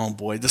sits there and goes, oh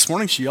boy, this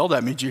morning she yelled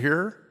at me. Did you hear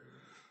her?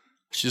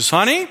 She says,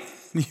 honey,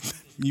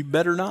 you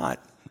better not.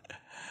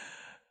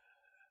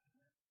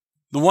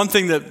 The one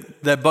thing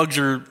that bugs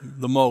her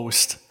the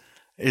most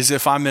is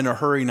if I'm in a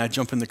hurry and I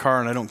jump in the car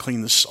and I don't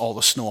clean all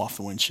the snow off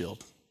the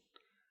windshield.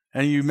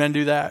 Any of you men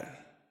do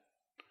that?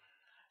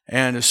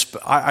 And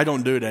I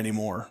don't do it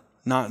anymore.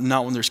 Not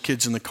when there's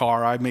kids in the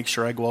car. I make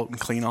sure I go out and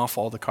clean off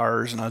all the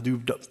cars, and I do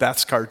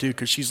Beth's car too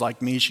because she's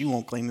like me. She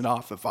won't clean it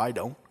off if I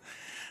don't.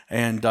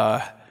 And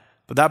but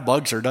that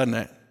bugs her, doesn't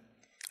it?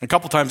 A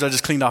couple times I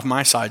just cleaned off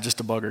my side just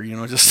to bug her,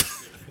 just.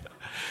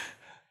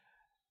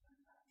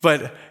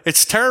 But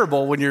it's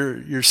terrible when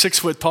you're 6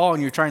 foot tall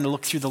and you're trying to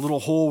look through the little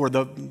hole where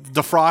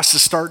the frost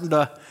is starting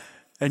to,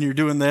 and you're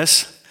doing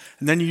this.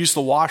 And then you use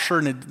the washer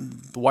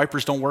and the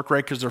wipers don't work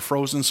right because they're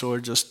frozen, so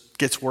it just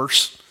gets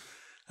worse.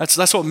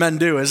 That's what men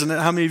do, isn't it?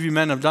 How many of you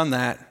men have done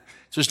that?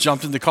 Just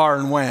jumped in the car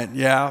and went.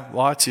 Yeah,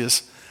 lots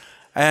is.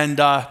 And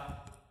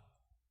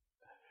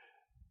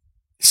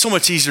it's so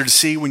much easier to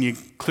see when you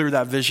clear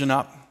that vision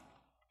up.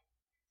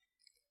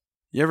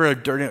 You ever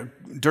have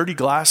dirty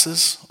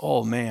glasses?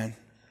 Oh, man.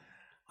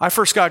 I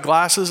first got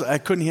glasses, I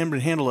couldn't even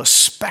handle a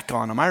speck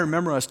on them. I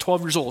remember I was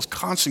 12 years old, I was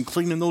constantly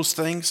cleaning those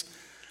things.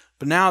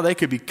 But now they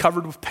could be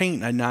covered with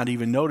paint and not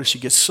even notice. You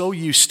get so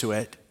used to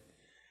it.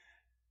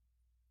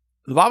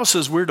 The Bible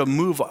says we're to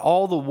move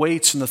all the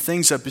weights and the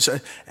things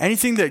that,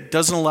 anything that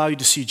doesn't allow you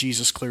to see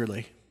Jesus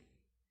clearly.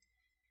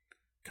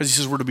 Because he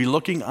says we're to be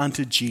looking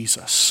unto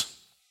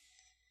Jesus,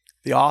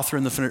 the author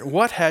and the finisher.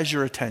 What has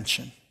your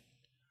attention?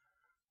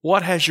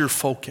 What has your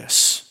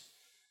focus?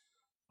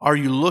 Are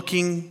you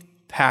looking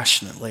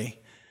passionately?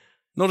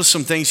 Notice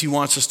some things he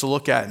wants us to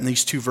look at in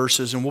these 2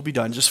 verses, and we'll be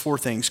done. Just 4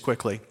 things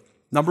quickly.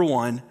 Number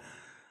 1,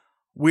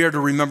 we are to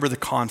remember the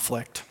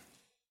conflict.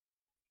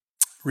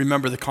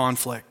 Remember the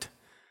conflict.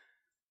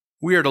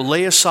 We are to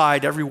lay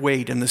aside every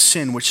weight and the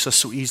sin which does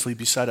so easily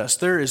beset us.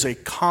 There is a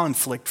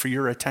conflict for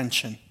your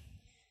attention.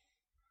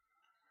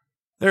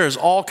 There is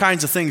all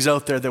kinds of things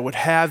out there that would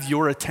have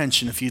your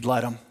attention if you'd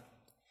let them.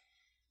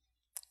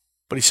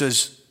 But he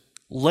says,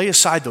 lay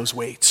aside those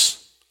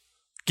weights.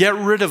 Get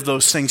rid of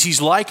those things.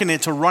 He's likening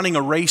it to running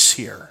a race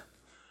here.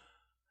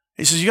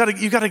 He says,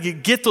 you got to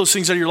get those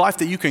things out of your life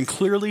that you can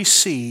clearly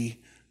see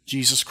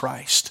Jesus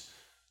Christ.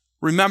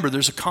 Remember,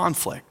 there's a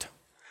conflict.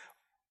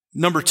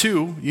 Number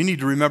 2, you need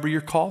to remember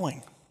your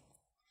calling.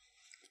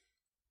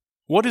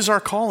 What is our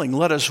calling?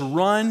 Let us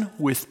run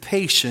with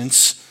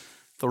patience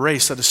the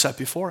race that is set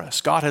before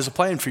us. God has a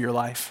plan for your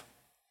life.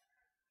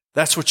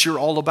 That's what you're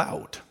all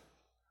about.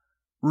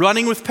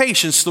 Running with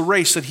patience the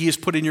race that he has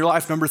put in your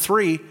life. Number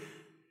 3,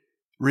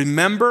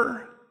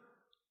 remember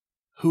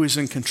who is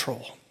in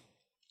control.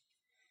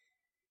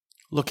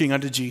 Looking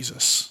unto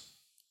Jesus,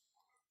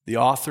 the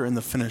author and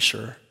the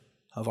finisher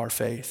of our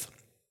faith.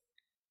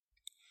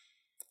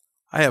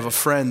 I have a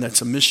friend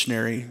that's a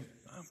missionary,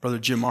 Brother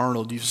Jim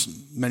Arnold.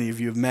 Many of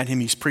you have met him.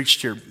 He's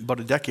preached here about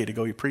a decade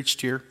ago. He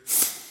preached here.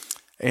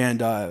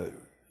 And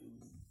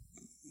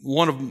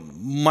one of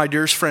my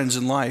dearest friends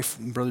in life,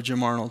 Brother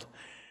Jim Arnold,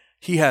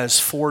 he has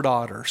 4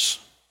 daughters.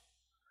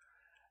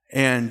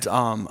 And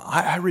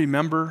I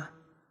remember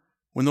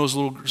when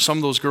some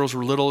of those girls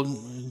were little,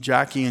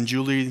 Jackie and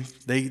Julie,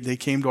 they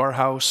came to our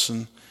house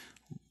and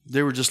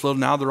they were just little.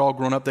 Now they're all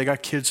grown up. They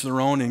got kids of their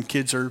own, and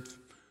kids are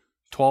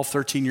 12,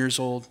 13 years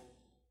old.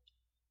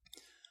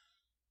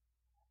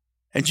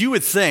 And you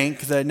would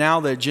think that now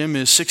that Jim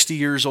is 60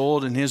 years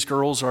old and his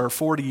girls are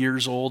 40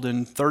 years old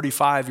and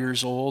 35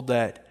 years old,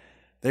 that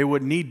they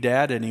wouldn't need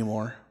Dad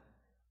anymore.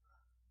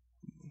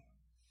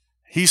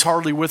 He's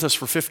hardly with us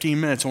for 15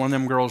 minutes, and one of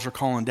them girls are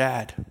calling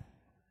Dad.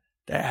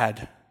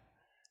 Dad,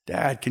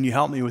 can you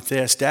help me with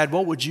this? Dad,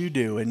 what would you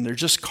do? And they're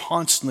just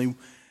constantly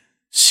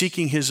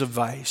seeking his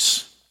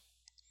advice.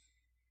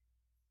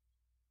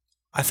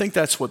 I think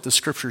that's what the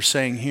scripture's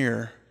saying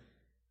here.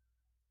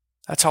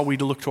 That's how we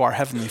look to our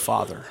Heavenly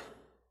Father.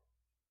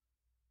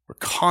 We're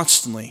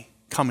constantly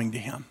coming to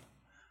him.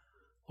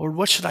 Lord,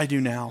 what should I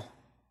do now?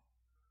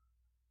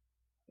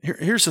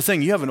 Here's the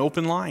thing. You have an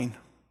open line.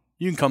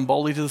 You can come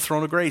boldly to the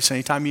throne of grace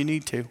anytime you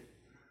need to.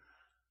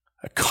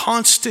 A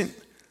constant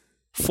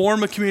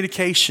form of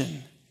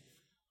communication.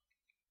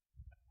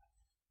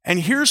 And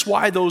here's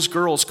why those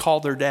girls call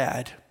their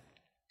dad.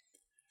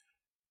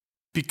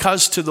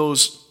 Because to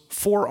those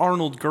 4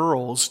 Arnold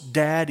girls,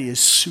 Dad is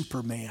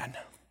Superman.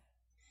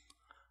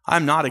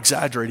 I'm not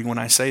exaggerating when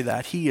I say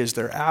that. He is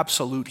their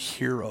absolute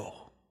hero.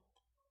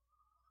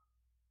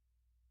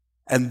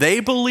 And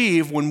they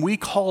believe when we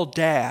call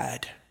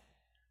Dad,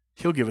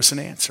 he'll give us an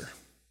answer.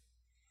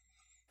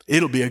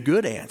 It'll be a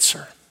good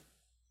answer.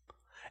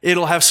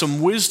 It'll have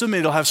some wisdom.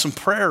 It'll have some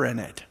prayer in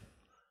it.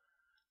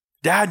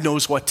 Dad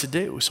knows what to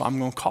do, so I'm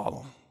going to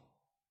call him.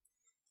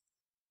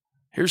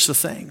 Here's the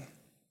thing.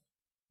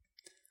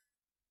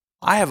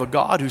 I have a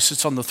God who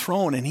sits on the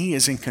throne, and he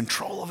is in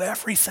control of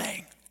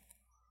everything.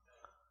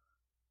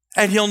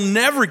 And he'll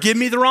never give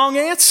me the wrong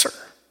answer.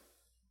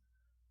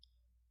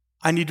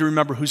 I need to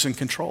remember who's in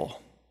control.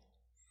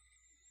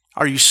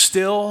 Are you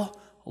still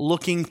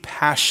looking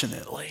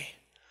passionately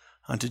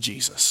unto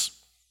Jesus?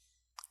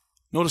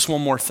 Notice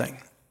one more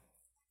thing.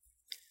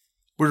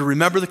 We're to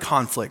remember the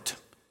conflict.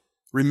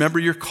 Remember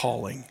your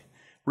calling.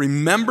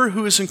 Remember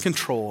who is in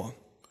control.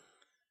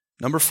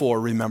 Number 4,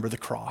 remember the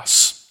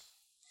cross.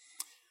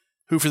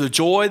 Who for the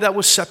joy that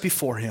was set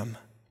before him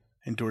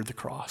endured the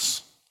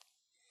cross.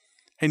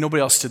 Hey,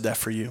 nobody else did that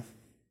for you.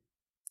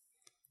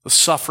 The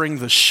suffering,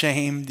 the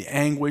shame, the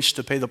anguish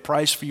to pay the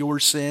price for your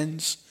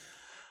sins.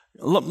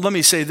 Let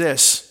me say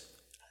this.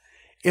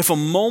 If a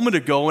moment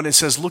ago, when it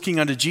says looking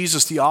unto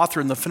Jesus, the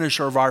author and the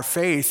finisher of our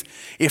faith,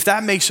 if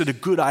that makes it a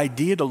good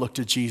idea to look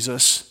to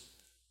Jesus,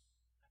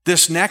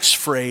 this next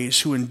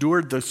phrase, who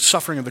endured the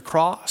suffering of the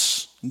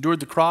cross,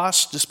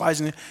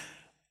 despising it,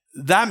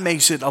 that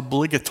makes it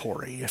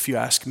obligatory, if you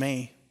ask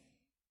me.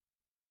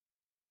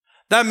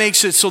 That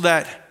makes it so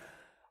that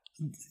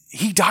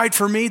he died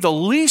for me. The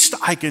least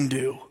I can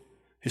do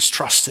is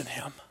trust in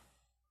him,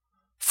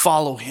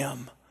 follow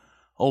him,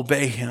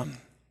 obey him.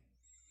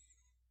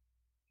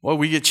 Well,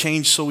 we get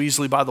changed so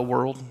easily by the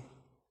world.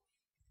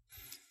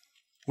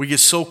 We get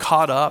so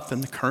caught up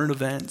in the current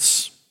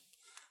events.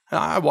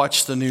 I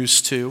watch the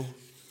news too.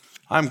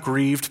 I'm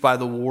grieved by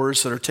the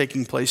wars that are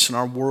taking place in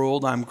our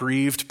world. I'm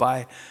grieved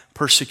by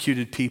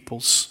persecuted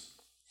peoples.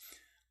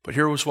 But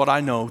here was what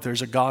I know.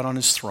 There's a God on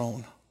his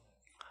throne.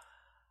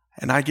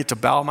 And I get to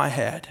bow my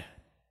head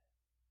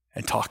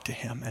and talk to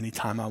him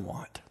anytime I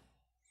want.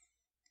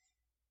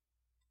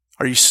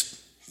 Are you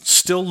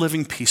still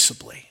living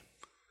peaceably?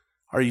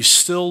 Are you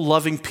still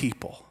loving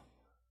people?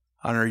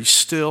 And are you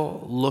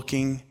still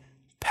looking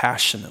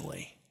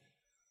passionately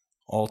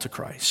all to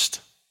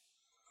Christ?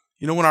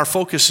 You know, when our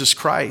focus is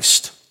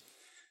Christ,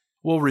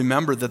 we'll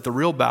remember that the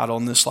real battle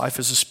in this life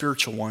is a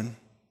spiritual one.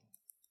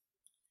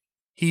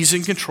 He's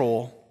in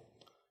control,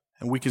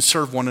 and we can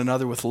serve one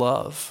another with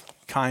love,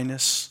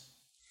 kindness.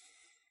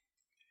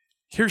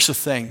 Here's the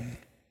thing.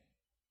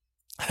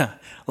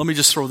 Let me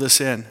just throw this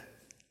in.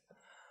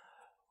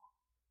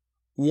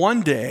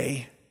 One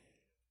day,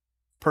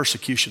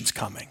 persecution's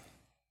coming.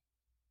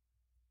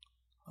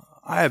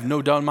 I have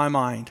no doubt in my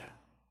mind.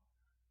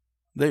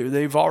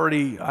 They've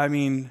already,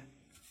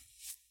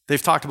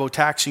 they've talked about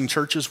taxing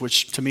churches,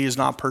 which to me is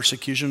not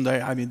persecution.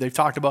 They've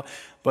talked about,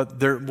 but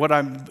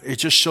it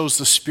just shows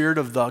the spirit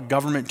of the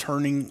government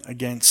turning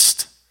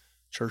against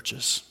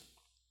churches.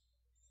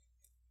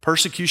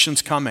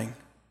 Persecution's coming.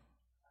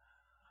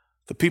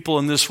 The people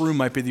in this room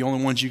might be the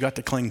only ones you got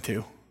to cling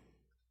to.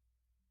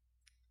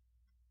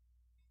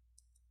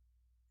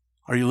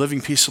 Are you living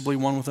peaceably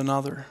one with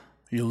another?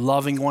 Are you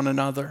loving one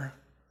another?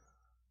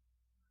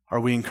 Are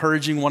we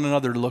encouraging one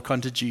another to look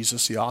unto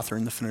Jesus, the author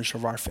and the finisher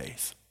of our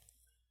faith?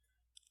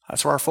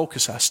 That's where our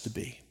focus has to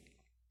be.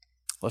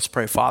 Let's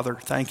pray. Father,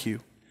 thank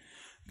you.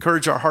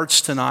 Encourage our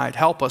hearts tonight.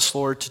 Help us,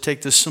 Lord, to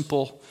take this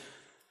simple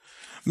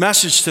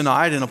message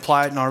tonight and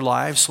apply it in our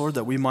lives, Lord,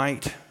 that we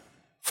might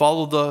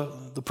follow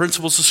the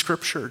principles of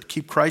Scripture,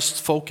 keep Christ's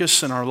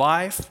focus in our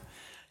life,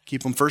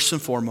 keep him first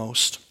and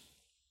foremost.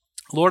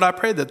 Lord, I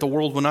pray that the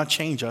world will not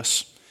change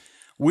us.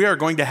 We are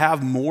going to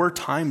have more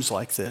times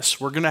like this.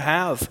 We're going to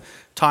have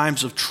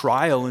times of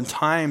trial and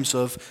times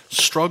of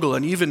struggle,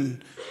 and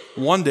even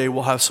one day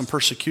we'll have some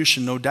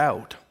persecution, no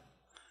doubt.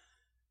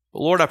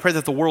 But Lord, I pray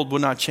that the world will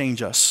not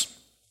change us.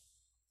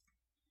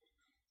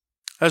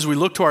 As we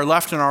look to our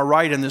left and our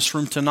right in this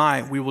room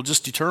tonight, we will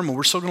just determine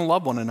we're still going to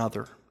love one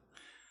another.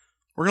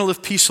 We're going to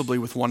live peaceably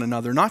with one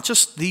another, not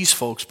just these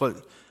folks,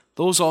 but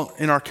those all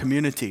in our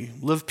community.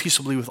 Live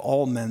peaceably with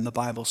all men, the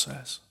Bible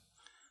says.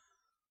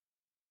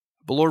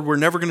 But Lord, we're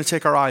never going to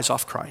take our eyes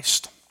off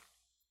Christ.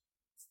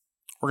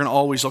 We're going to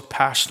always look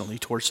passionately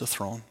towards the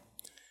throne.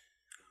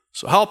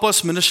 So help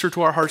us minister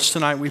to our hearts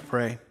tonight, we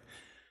pray.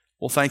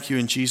 We'll thank you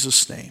in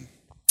Jesus' name.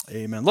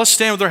 Amen. Let's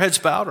stand with our heads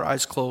bowed, our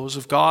eyes closed.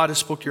 If God has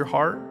spoke to your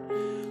heart,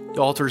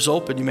 the altar is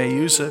open. You may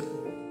use it.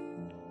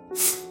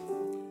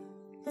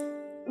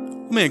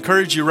 Let me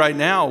encourage you right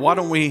now. Why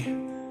don't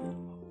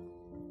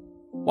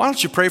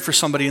you pray for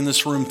somebody in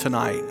this room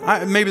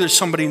tonight? Maybe there's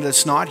somebody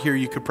that's not here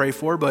you could pray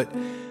for, but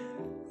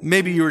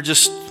maybe you were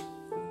just,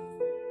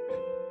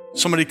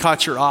 somebody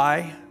caught your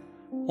eye.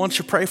 Why don't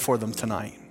you pray for them tonight?